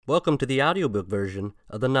Welcome to the audiobook version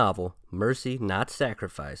of the novel Mercy Not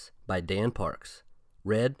Sacrifice by Dan Parks,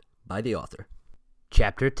 read by the author.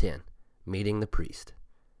 Chapter 10, Meeting the Priest.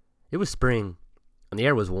 It was spring, and the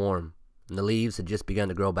air was warm, and the leaves had just begun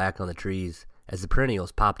to grow back on the trees as the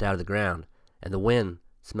perennials popped out of the ground, and the wind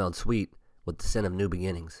smelled sweet with the scent of new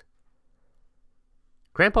beginnings.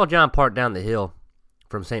 Grandpa John parked down the hill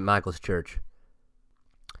from St. Michael's Church.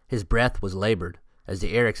 His breath was labored as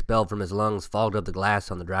the air expelled from his lungs fogged up the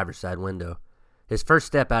glass on the driver's side window. His first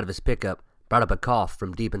step out of his pickup brought up a cough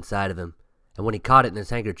from deep inside of him, and when he caught it in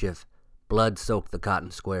his handkerchief, blood soaked the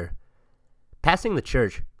cotton square. Passing the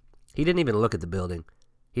church, he didn't even look at the building.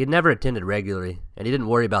 He had never attended regularly, and he didn't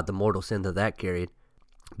worry about the mortal sin that carried.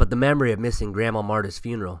 But the memory of missing Grandma Marta's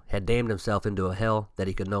funeral had damned himself into a hell that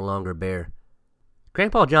he could no longer bear.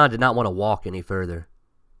 Grandpa John did not want to walk any further,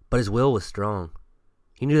 but his will was strong.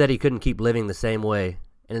 He knew that he couldn't keep living the same way,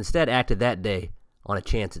 and instead acted that day on a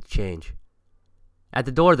chance at change. At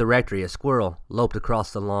the door of the rectory, a squirrel loped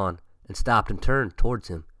across the lawn and stopped and turned towards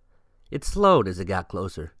him. It slowed as it got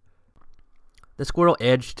closer. The squirrel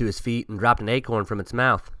edged to his feet and dropped an acorn from its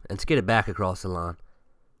mouth and skidded back across the lawn.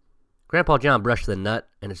 Grandpa John brushed the nut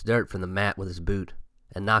and its dirt from the mat with his boot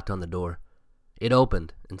and knocked on the door. It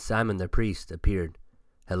opened, and Simon the priest appeared.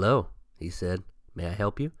 "Hello," he said. "May I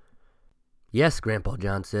help you?" "Yes," Grandpa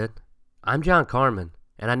John said. "I'm John Carmen,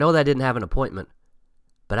 and I know that I didn't have an appointment,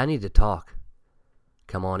 but I need to talk."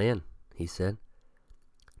 "Come on in," he said.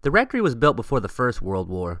 The rectory was built before the First World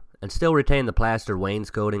War and still retained the plaster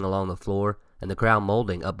wainscoting along the floor and the crown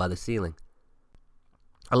molding up by the ceiling.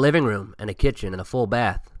 A living room and a kitchen and a full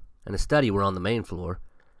bath and a study were on the main floor.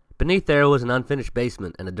 Beneath there was an unfinished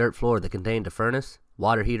basement and a dirt floor that contained a furnace,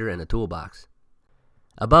 water heater, and a toolbox.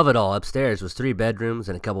 Above it all, upstairs, was 3 bedrooms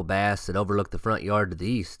and a couple baths that overlooked the front yard to the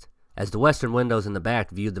east, as the western windows in the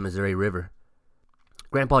back viewed the Missouri River.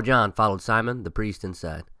 Grandpa John followed Simon the priest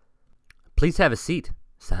inside. "Please have a seat,"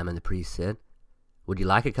 Simon the priest said. "Would you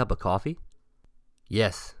like a cup of coffee?"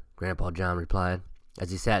 "Yes," Grandpa John replied,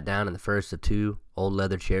 as he sat down in the first of 2 old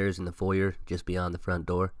leather chairs in the foyer just beyond the front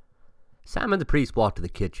door. Simon the priest walked to the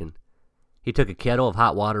kitchen. He took a kettle of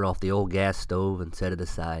hot water off the old gas stove and set it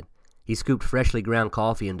aside. He scooped freshly ground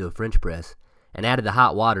coffee into a French press and added the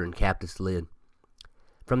hot water and capped its lid.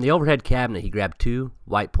 From the overhead cabinet, he grabbed 2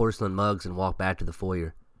 white porcelain mugs and walked back to the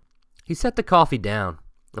foyer. He set the coffee down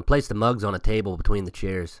and placed the mugs on a table between the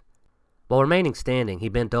chairs. While remaining standing, he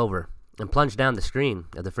bent over and plunged down the stream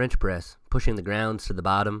of the French press, pushing the grounds to the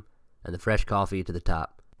bottom and the fresh coffee to the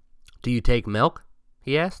top. "Do you take milk?"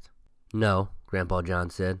 he asked. "No," Grandpa John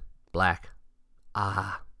said. "Black."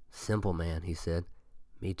 "Ah, simple man," he said.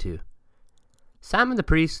 "Me too." Simon the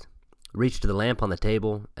priest reached to the lamp on the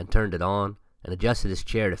table and turned it on and adjusted his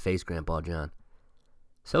chair to face Grandpa John.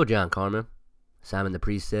 "So, John Carmen," Simon the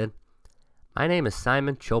priest said, "my name is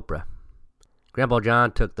Simon Chopra." Grandpa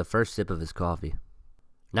John took the first sip of his coffee.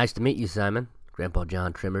 "Nice to meet you, Simon," Grandpa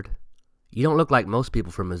John trimmered. "You don't look like most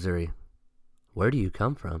people from Missouri. Where do you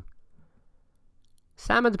come from?"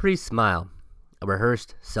 Simon the priest smiled, a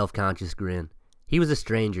rehearsed, self-conscious grin. He was a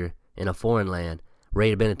stranger in a foreign land where he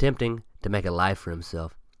had been attempting to make a life for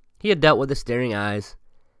himself. He had dealt with the staring eyes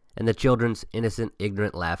and the children's innocent,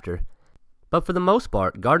 ignorant laughter, but for the most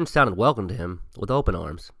part, Gardenstown had welcomed him with open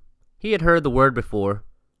arms. He had heard the word before,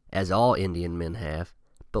 as all Indian men have,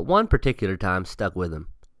 but one particular time stuck with him.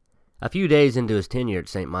 A few days into his tenure at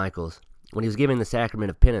St. Michael's, when he was giving the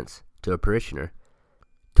sacrament of penance to a parishioner,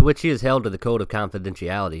 to which he is held to the code of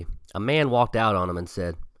confidentiality, a man walked out on him and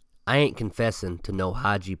said, "I ain't confessing to no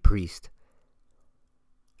Haji priest."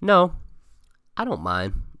 "No, I don't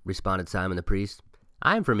mind," responded Simon the priest.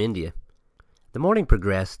 "I am from India." The morning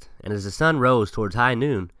progressed, and as the sun rose towards high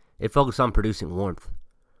noon, it focused on producing warmth.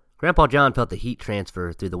 Grandpa John felt the heat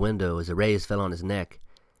transfer through the window as the rays fell on his neck,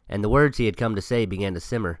 and the words he had come to say began to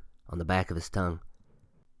simmer on the back of his tongue.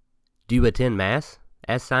 "Do you attend Mass?"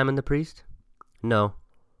 asked Simon the priest. "No,"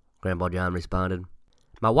 Grandpa John responded.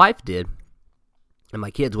 "My wife did, and my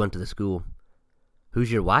kids went to the school."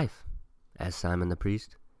 "Who's your wife?" asked Simon the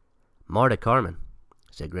priest. "Marta Carmen,"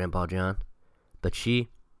 said Grandpa John, "but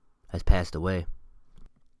she has passed away."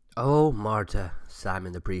 "Oh, Marta,"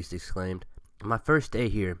 Simon the priest exclaimed. "On my first day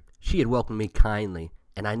here, she had welcomed me kindly,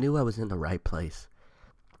 and I knew I was in the right place.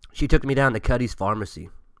 She took me down to Cuddy's pharmacy,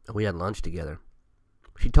 and we had lunch together.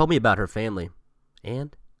 She told me about her family,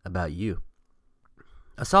 and about you."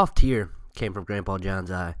 A soft tear came from Grandpa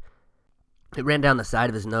John's eye. It ran down the side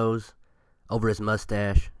of his nose, over his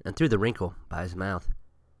mustache, and through the wrinkle by his mouth.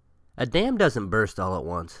 A dam doesn't burst all at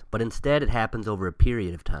once, but instead it happens over a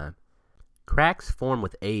period of time. Cracks form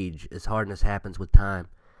with age as hardness happens with time.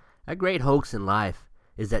 A great hoax in life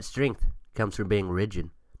is that strength comes from being rigid.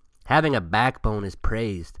 Having a backbone is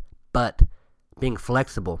praised, but being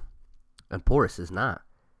flexible and porous is not.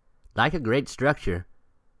 Like a great structure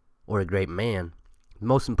or a great man, the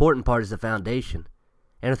most important part is the foundation.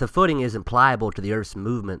 And if the footing isn't pliable to the earth's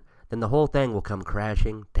movement, then the whole thing will come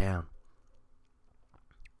crashing down.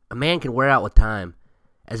 A man can wear out with time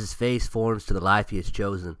as his face forms to the life he has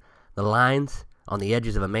chosen. The lines on the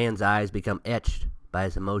edges of a man's eyes become etched by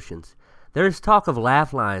his emotions. There is talk of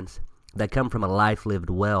laugh lines that come from a life lived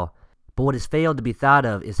well, but what has failed to be thought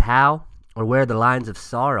of is how or where the lines of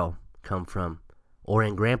sorrow come from, or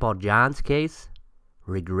in Grandpa John's case,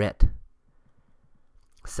 regret.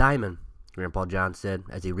 "Simon," Grandpa John said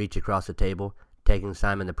as he reached across the table, taking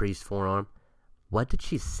Simon the priest's forearm, "what did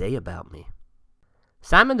she say about me?"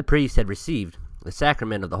 Simon the priest had received the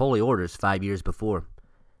sacrament of the Holy Orders 5 years before.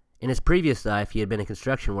 In his previous life, he had been a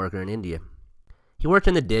construction worker in India. He worked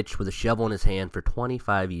in the ditch with a shovel in his hand for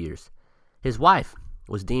 25 years. His wife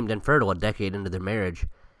was deemed infertile a decade into their marriage,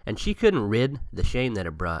 and she couldn't rid the shame that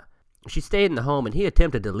it brought. She stayed in the home, and he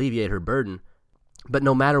attempted to alleviate her burden, but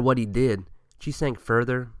no matter what he did, she sank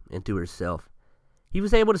further into herself. He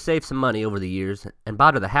was able to save some money over the years and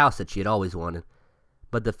bought her the house that she had always wanted,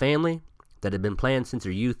 but the family that had been planned since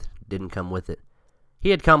her youth didn't come with it. He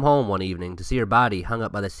had come home one evening to see her body hung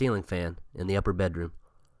up by the ceiling fan in the upper bedroom.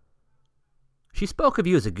 "She spoke of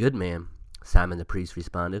you as a good man," Simon the priest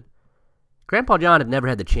responded. Grandpa John had never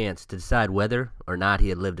had the chance to decide whether or not he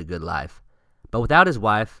had lived a good life, but without his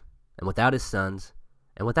wife, and without his sons,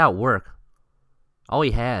 and without work, all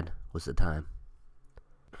he had was the time.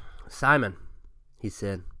 "Simon," he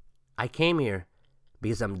said, "I came here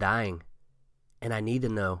because I'm dying, and I need to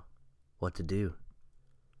know what to do."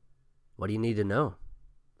 "What do you need to know?"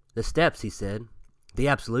 "The steps," he said. "The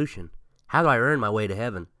absolution. How do I earn my way to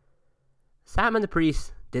heaven?" Simon the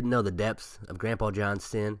priest didn't know the depths of Grandpa John's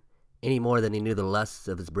sin any more than he knew the lusts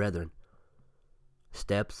of his brethren.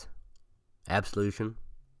 "Steps? Absolution?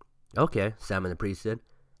 Okay," Simon the priest said.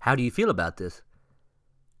 "How do you feel about this?"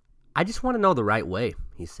 "I just want to know the right way,"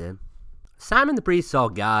 he said. Simon the priest saw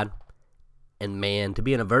God and man to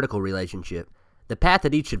be in a vertical relationship. The path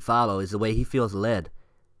that each should follow is the way he feels led,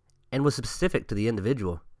 and was specific to the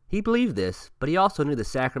individual. He believed this, but he also knew the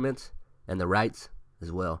sacraments and the rites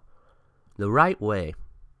as well. "The right way."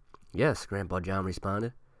 "Yes," Grandpa John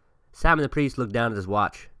responded. Simon the priest looked down at his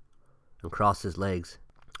watch and crossed his legs.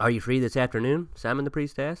 "Are you free this afternoon?" Simon the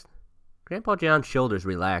priest asked. Grandpa John's shoulders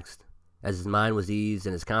relaxed as his mind was eased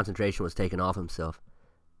and his concentration was taken off himself.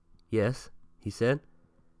 "Yes," he said.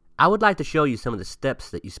 "I would like to show you some of the steps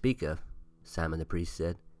that you speak of," Simon the priest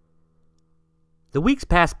said. The weeks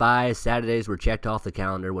passed by as Saturdays were checked off the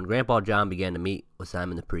calendar when Grandpa John began to meet with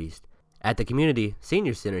Simon the priest. At the community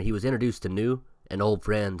senior center, he was introduced to new and old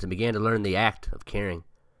friends and began to learn the act of caring.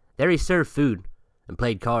 There he served food and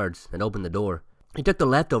played cards and opened the door. He took the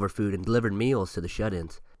leftover food and delivered meals to the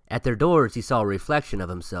shut-ins. At their doors, he saw a reflection of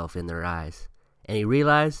himself in their eyes, and he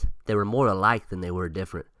realized they were more alike than they were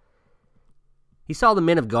different. He saw the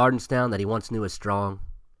men of Gardenstown that he once knew as strong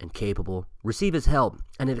and capable receive his help,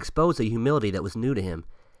 and it exposed a humility that was new to him.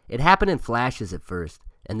 It happened in flashes at first,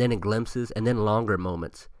 and then in glimpses, and then longer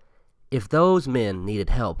moments. If those men needed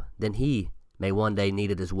help, then he may one day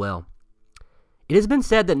need it as well. It has been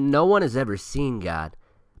said that no one has ever seen God,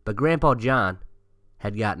 but Grandpa John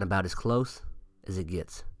had gotten about as close as it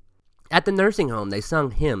gets. At the nursing home, they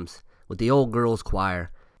sung hymns with the old girls'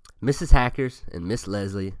 choir. Mrs. Hackers and Miss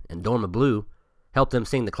Leslie and Dorma Blue helped them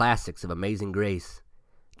sing the classics of Amazing Grace,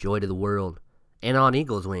 Joy to the World, and On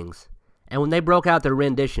Eagle's Wings. And when they broke out their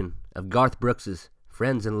rendition of Garth Brooks's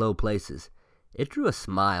Friends in Low Places, it drew a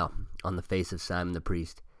smile on the face of Simon the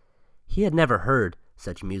priest. He had never heard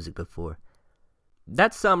such music before.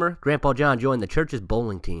 That summer, Grandpa John joined the church's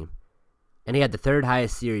bowling team, and he had the third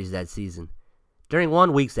highest series that season. During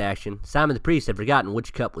 1 week's action, Simon the priest had forgotten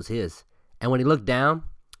which cup was his, and when he looked down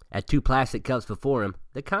at 2 plastic cups before him,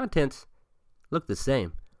 the contents looked the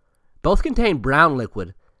same. Both contained brown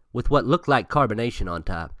liquid with what looked like carbonation on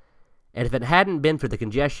top, and if it hadn't been for the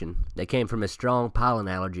congestion that came from his strong pollen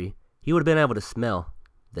allergy, he would have been able to smell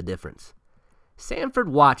the difference. Sanford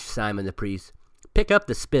watched Simon the priest pick up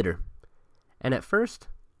the spitter, and at first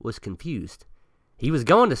was confused. He was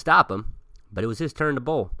going to stop him, but it was his turn to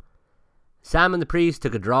bowl. Simon the priest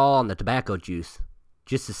took a draw on the tobacco juice,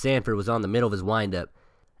 just as Sanford was on the middle of his wind-up,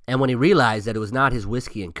 and when he realized that it was not his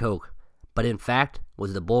whiskey and coke, but in fact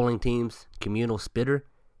was the bowling team's communal spitter,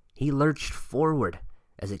 he lurched forward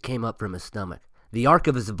as it came up from his stomach. The arc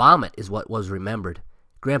of his vomit is what was remembered.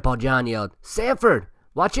 Grandpa John yelled, "Sanford,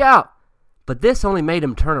 watch out!" But this only made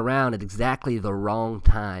him turn around at exactly the wrong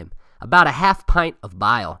time. About a half pint of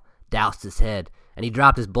bile doused his head, and he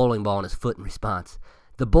dropped his bowling ball on his foot in response.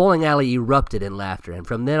 The bowling alley erupted in laughter, and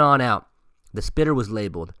from then on out, the spitter was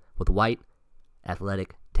labeled with white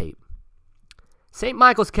athletic tape. St.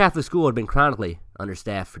 Michael's Catholic School had been chronically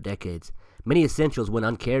understaffed for decades. Many essentials went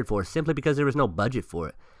uncared for simply because there was no budget for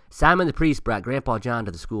it. Simon the priest brought Grandpa John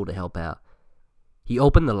to the school to help out. He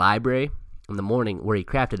opened the library in the morning where he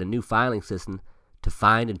crafted a new filing system to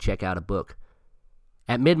find and check out a book.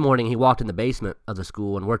 At mid-morning, he walked in the basement of the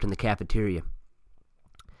school and worked in the cafeteria.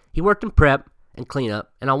 He worked in prep and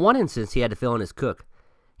cleanup, and on one instance, he had to fill in his cook.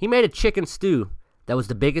 He made a chicken stew that was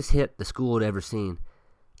the biggest hit the school had ever seen.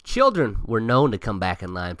 Children were known to come back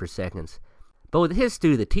in line for seconds, but with his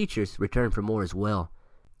stew, the teachers returned for more as well.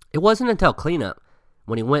 It wasn't until cleanup,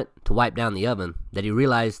 when he went to wipe down the oven, that he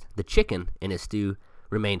realized the chicken in his stew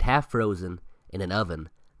remained half frozen in an oven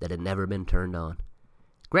that had never been turned on.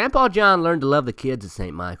 Grandpa John learned to love the kids at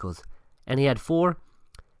St. Michael's, and he had 4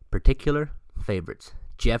 particular favorites: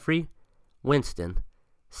 Jeffrey, Winston,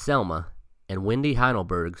 Selma, and Wendy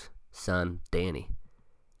Heidelberg's son, Danny.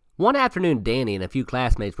 One afternoon, Danny and a few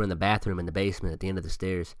classmates were in the bathroom in the basement at the end of the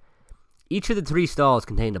stairs. Each of the 3 stalls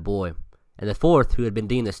contained a boy, and the 4th, who had been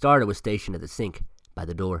deemed the starter, was stationed at the sink by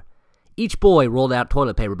the door. Each boy rolled out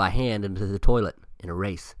toilet paper by hand into the toilet in a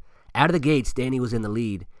race. Out of the gates, Danny was in the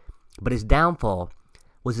lead, but his downfall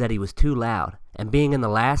was that he was too loud, and being in the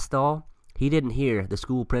last stall, he didn't hear the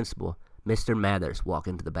school principal, Mr. Mathers, walk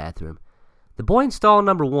into the bathroom. The boy in stall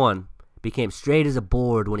number 1 became straight as a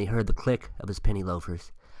board when he heard the click of his penny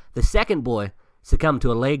loafers. The second boy succumbed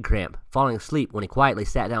to a leg cramp, falling asleep when he quietly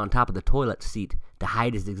sat down on top of the toilet seat to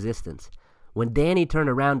hide his existence. When Danny turned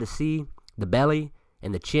around to see the belly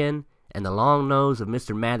and the chin and the long nose of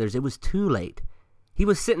Mr. Mathers, it was too late. He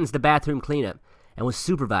was sentenced to bathroom cleanup and was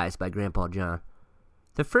supervised by Grandpa John.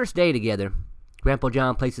 The first day together, Grandpa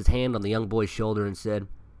John placed his hand on the young boy's shoulder and said,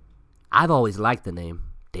 "I've always liked the name,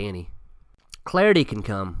 Danny. Clarity can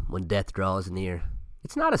come when death draws near.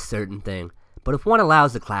 It's not a certain thing, but if one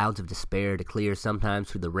allows the clouds of despair to clear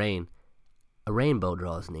sometimes through the rain, a rainbow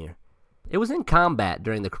draws near." It was in combat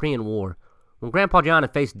during the Korean War, when Grandpa John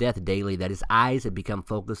had faced death daily, that his eyes had become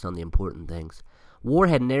focused on the important things. War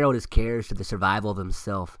had narrowed his cares to the survival of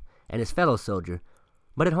himself and his fellow soldier,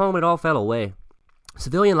 but at home it all fell away.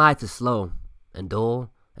 Civilian life is slow and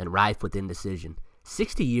dull and rife with indecision.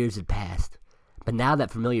 60 years had passed, but now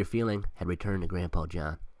that familiar feeling had returned to Grandpa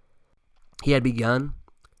John. He had begun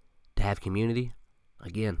to have community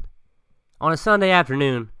again. On a Sunday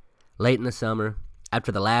afternoon, late in the summer,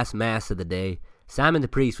 after the last mass of the day, Simon the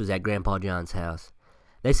priest was at Grandpa John's house.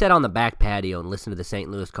 They sat on the back patio and listened to the St.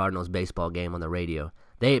 Louis Cardinals baseball game on the radio.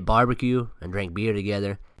 They ate barbecue and drank beer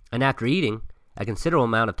together, and after eating, a considerable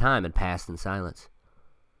amount of time had passed in silence.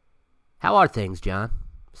 "How are things, John?"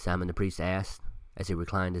 Simon the priest asked as he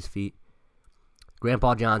reclined his feet.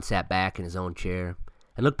 Grandpa John sat back in his own chair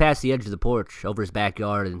and looked past the edge of the porch over his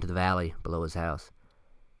backyard into the valley below his house.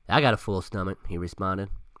 "I got a full stomach," he responded.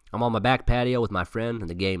 "I'm on my back patio with my friend, and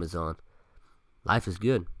the game is on. Life is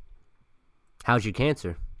good. How's your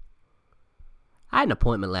cancer?" "I had an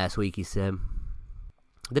appointment last week," he said.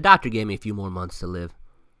 "The doctor gave me a few more months to live."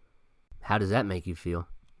 "How does that make you feel?"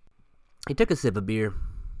 He took a sip of beer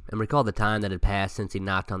and recalled the time that had passed since he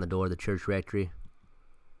knocked on the door of the church rectory.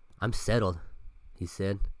 "I'm settled," he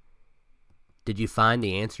said. "Did you find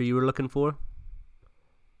the answer you were looking for?"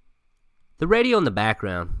 The radio in the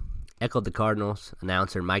background echoed the Cardinals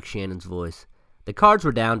announcer Mike Shannon's voice. The Cards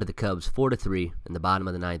were down to the Cubs 4-3 in the bottom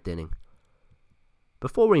of the 9th inning.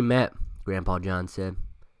 "Before we met," Grandpa John said,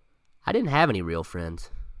 "I didn't have any real friends."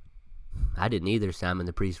 "I didn't either," Simon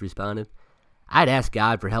the priest responded. "I'd asked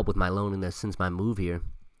God for help with my loneliness since my move here.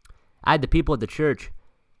 I had the people at the church,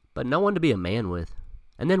 but no one to be a man with.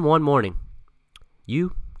 And then one morning,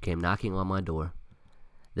 you came knocking on my door."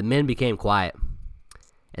 The men became quiet,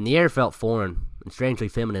 and the air felt foreign and strangely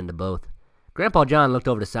feminine to both. Grandpa John looked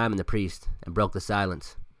over to Simon the priest and broke the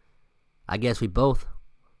silence. "I guess we both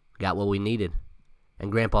got what we needed."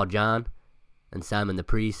 And Grandpa John and Simon the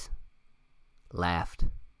priest laughed.